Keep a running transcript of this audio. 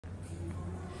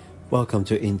Welcome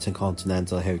to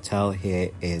Intercontinental Hotel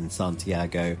here in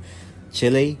Santiago,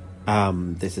 Chile.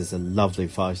 This is a lovely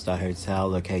 5-star hotel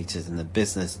located in the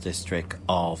business district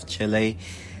of Chile,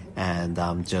 and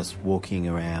I'm just walking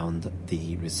around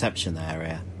the reception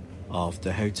area of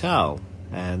the hotel,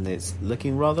 and it's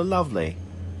looking rather lovely.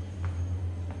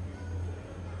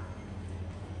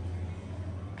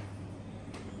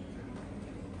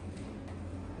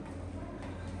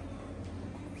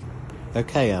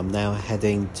 Okay, I'm now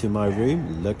heading to my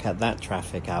room. Look at that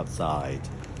traffic outside.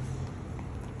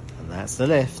 And that's the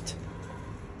lift.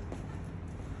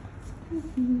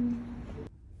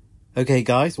 Okay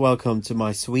guys, welcome to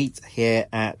my suite here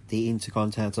at the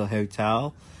Intercontinental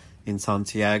Hotel in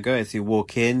Santiago. As you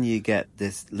walk in, you get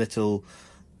this little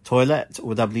toilet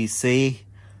or WC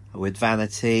with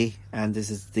vanity, and this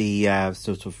is the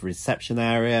sort of reception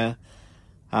area.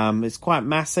 It's quite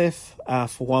massive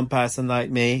for one person like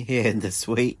me here in the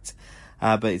suite,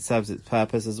 but it serves its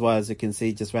purpose as well. As you can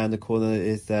see, just around the corner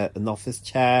is an office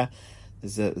chair.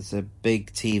 There's a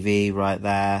big TV right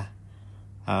there.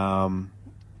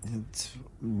 It's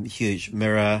a huge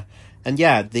mirror, and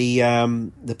yeah,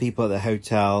 the people at the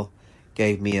hotel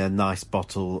gave me a nice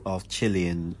bottle of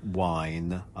Chilean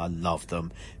wine. I love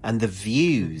them, and the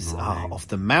views of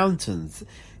the mountains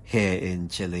here in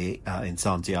Chile, in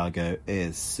Santiago,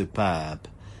 is superb.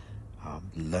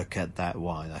 Look at that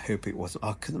wine. I hope it was,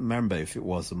 I couldn't remember if it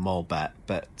was a Malbec,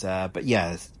 but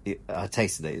yeah, I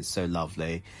tasted it. It's so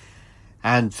lovely.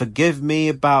 And forgive me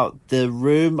about the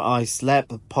room. I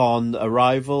slept upon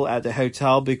arrival at the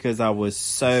hotel because I was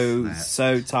so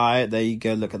tired. There you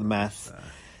go, look at the math.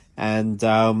 And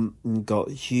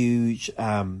got huge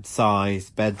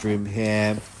sized bedroom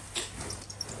here.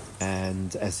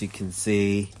 And as you can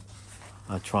see,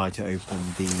 I try to open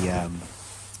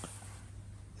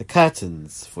the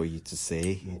curtains for you to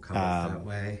see. We'll come off that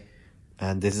way.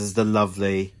 And this is the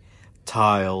lovely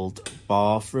tiled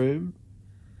bathroom.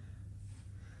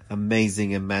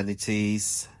 Amazing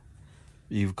amenities.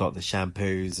 You've got the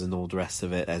shampoos and all the rest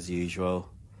of it as usual.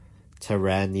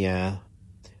 Terrania,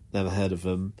 never heard of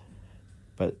them,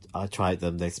 but I tried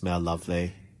them. They smell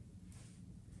lovely.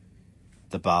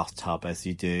 The bathtub, as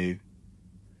you do.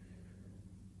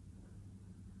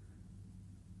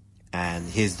 And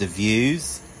here's the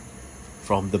views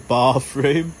from the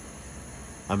bathroom.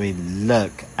 I mean,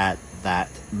 look at that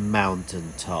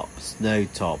mountain top, snow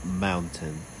top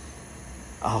mountain.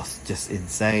 Oh, it's just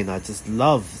insane. I just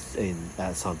love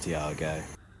at Santiago.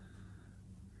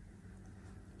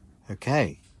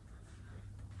 Okay.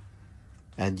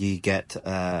 And you get,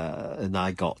 and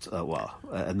I got,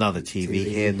 another TV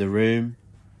here in the room.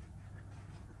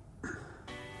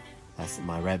 That's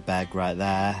my red bag right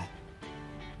there.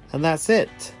 And that's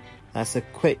it. That's a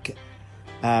quick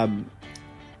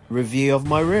review of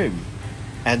my room.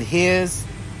 And is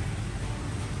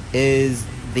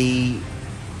the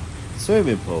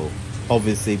swimming pool.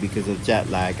 Obviously, because of jet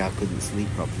lag, I couldn't sleep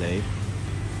properly.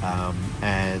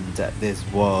 And this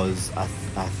was, I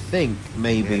think,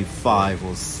 maybe 5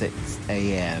 or 6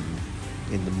 a.m.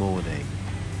 in the morning.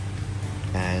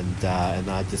 And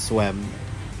I just swam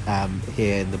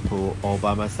here in the pool all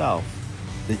by myself.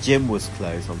 The gym was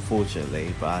closed,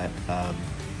 unfortunately, but I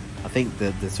think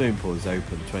the swimming pool is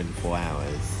open 24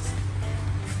 hours.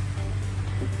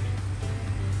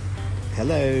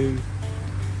 Hello.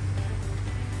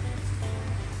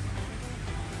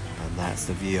 And that's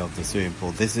the view of the swimming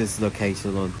pool. This is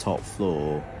located on top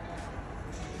floor.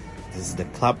 This is the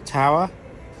club tower.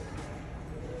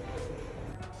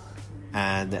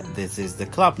 And this is the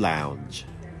club lounge,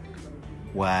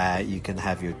 where you can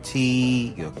have your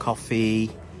tea, your coffee,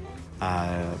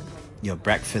 your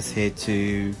breakfast here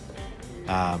too,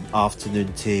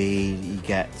 afternoon tea, you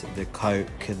get the Coke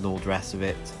and all the rest of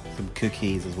it, some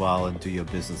cookies as well, and do your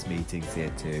business meetings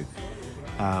here too.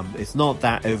 It's not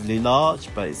that overly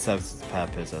large, but it serves its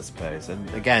purpose, I suppose. And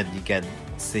again, you can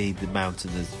see the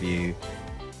mountainous view.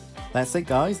 That's it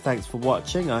guys, thanks for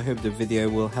watching. I hope the video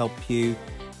will help you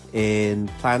in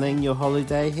planning your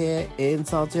holiday here in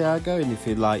Santiago, and if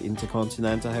you like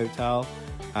Intercontinental Hotel,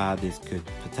 this could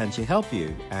potentially help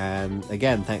you. And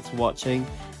again, thanks for watching,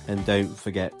 and don't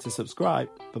forget to subscribe.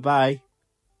 Bye bye.